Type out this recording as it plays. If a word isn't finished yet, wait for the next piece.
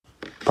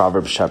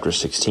Proverbs chapter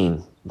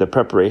 16. The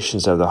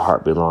preparations of the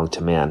heart belong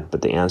to man,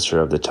 but the answer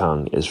of the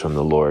tongue is from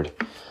the Lord.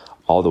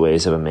 All the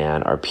ways of a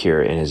man are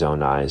pure in his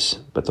own eyes,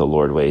 but the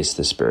Lord weighs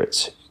the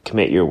spirits.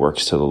 Commit your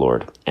works to the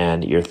Lord,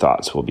 and your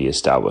thoughts will be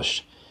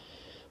established.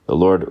 The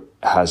Lord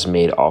has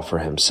made all for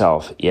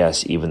himself,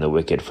 yes, even the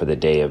wicked for the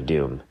day of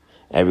doom.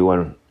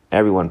 Everyone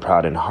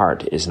proud in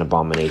heart is an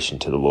abomination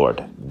to the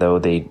Lord. Though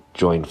they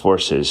join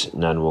forces,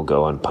 none will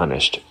go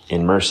unpunished.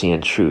 In mercy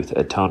and truth,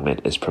 atonement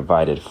is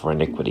provided for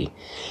iniquity,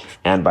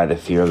 and by the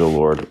fear of the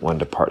Lord one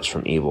departs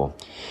from evil.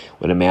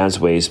 When a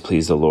man's ways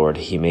please the Lord,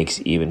 he makes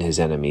even his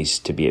enemies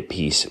to be at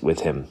peace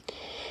with him.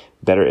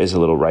 Better is a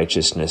little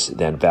righteousness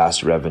than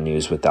vast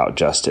revenues without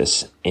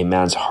justice. A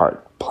man's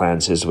heart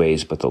plans his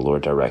ways, but the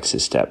Lord directs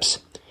his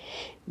steps.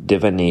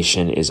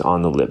 Divination is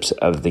on the lips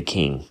of the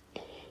king.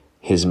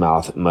 His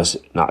mouth must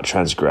not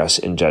transgress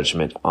in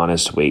judgment.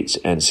 Honest weights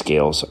and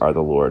scales are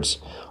the Lord's.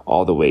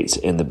 All the weights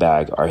in the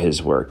bag are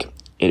his work.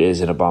 It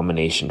is an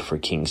abomination for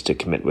kings to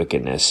commit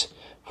wickedness,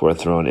 for a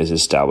throne is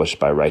established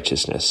by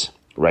righteousness.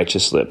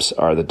 Righteous lips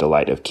are the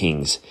delight of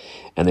kings,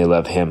 and they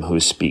love him who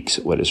speaks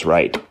what is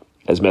right.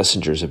 As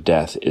messengers of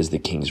death is the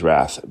king's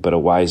wrath, but a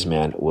wise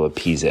man will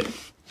appease it.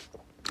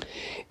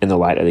 In the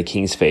light of the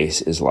king's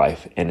face is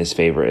life, and his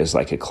favor is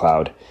like a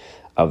cloud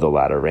of the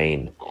latter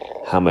rain.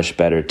 How much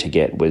better to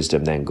get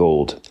wisdom than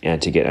gold, and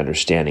to get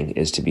understanding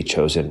is to be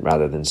chosen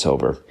rather than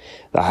silver.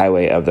 The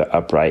highway of the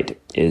upright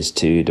is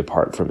to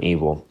depart from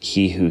evil.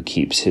 He who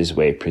keeps his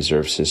way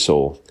preserves his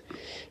soul.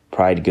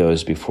 Pride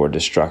goes before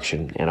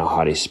destruction, and a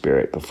haughty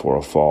spirit before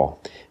a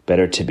fall.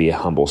 Better to be a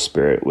humble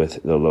spirit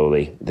with the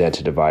lowly than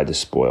to divide the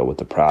spoil with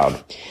the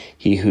proud.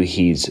 He who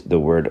heeds the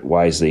word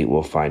wisely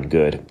will find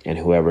good, and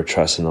whoever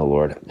trusts in the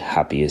Lord,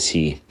 happy is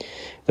he.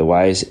 The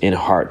wise in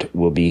heart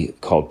will be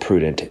called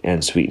prudent,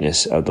 and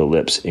sweetness of the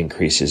lips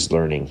increases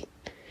learning.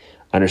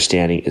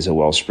 Understanding is a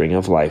wellspring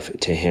of life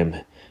to him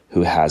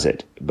who has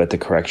it, but the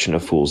correction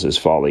of fools is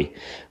folly.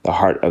 The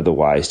heart of the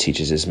wise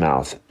teaches his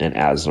mouth, and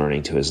adds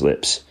learning to his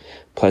lips.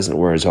 Pleasant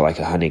words are like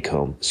a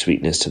honeycomb,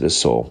 sweetness to the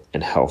soul,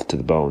 and health to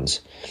the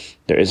bones.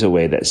 There is a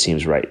way that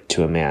seems right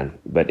to a man,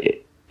 but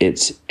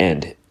its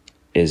end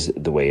is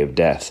the way of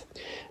death.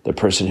 The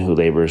person who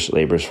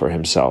labors for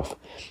himself,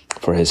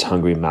 for his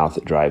hungry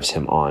mouth drives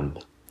him on.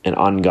 An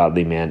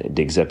ungodly man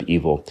digs up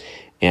evil,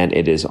 and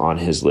it is on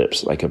his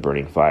lips like a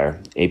burning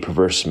fire. A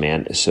perverse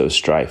man sows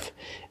strife,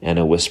 and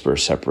a whisper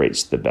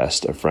separates the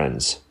best of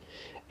friends.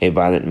 A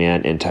violent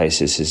man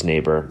entices his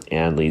neighbor,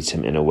 and leads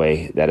him in a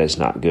way that is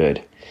not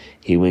good.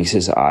 He winks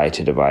his eye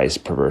to devise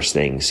perverse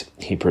things.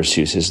 He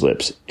pursues his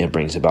lips and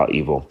brings about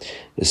evil.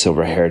 The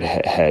silver-haired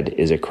head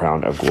is a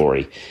crown of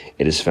glory.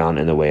 It is found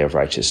in the way of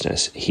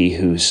righteousness. He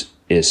who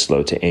is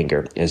slow to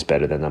anger is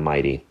better than the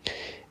mighty,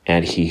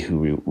 and he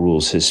who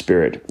rules his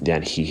spirit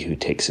than he who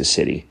takes a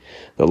city.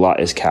 The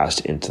lot is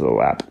cast into the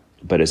lap,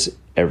 but its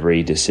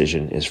every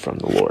decision is from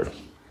the Lord.